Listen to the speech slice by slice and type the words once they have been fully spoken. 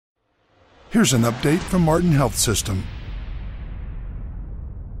Here's an update from Martin Health System.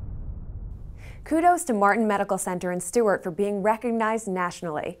 Kudos to Martin Medical Center in Stuart for being recognized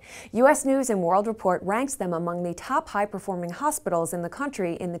nationally. U.S. News & World Report ranks them among the top high-performing hospitals in the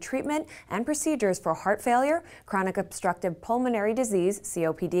country in the treatment and procedures for heart failure, chronic obstructive pulmonary disease,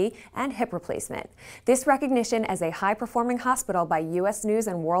 COPD, and hip replacement. This recognition as a high-performing hospital by U.S. News &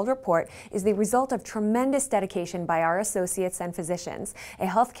 World Report is the result of tremendous dedication by our associates and physicians. A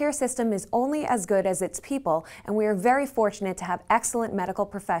healthcare system is only as good as its people, and we are very fortunate to have excellent medical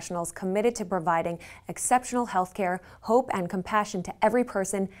professionals committed to providing exceptional health care, hope, and compassion to every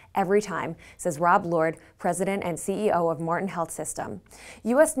person, every time, says Rob Lord, President and CEO of Martin Health System.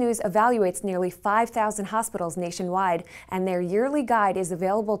 U.S. News evaluates nearly 5,000 hospitals nationwide, and their yearly guide is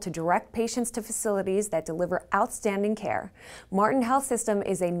available to direct patients to facilities that deliver outstanding care. Martin Health System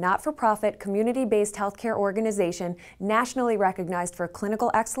is a not-for-profit, community-based healthcare organization nationally recognized for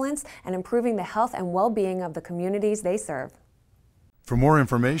clinical excellence and improving the health and well-being of the communities they serve. For more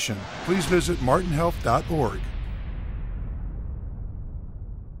information, please visit martinhealth.org.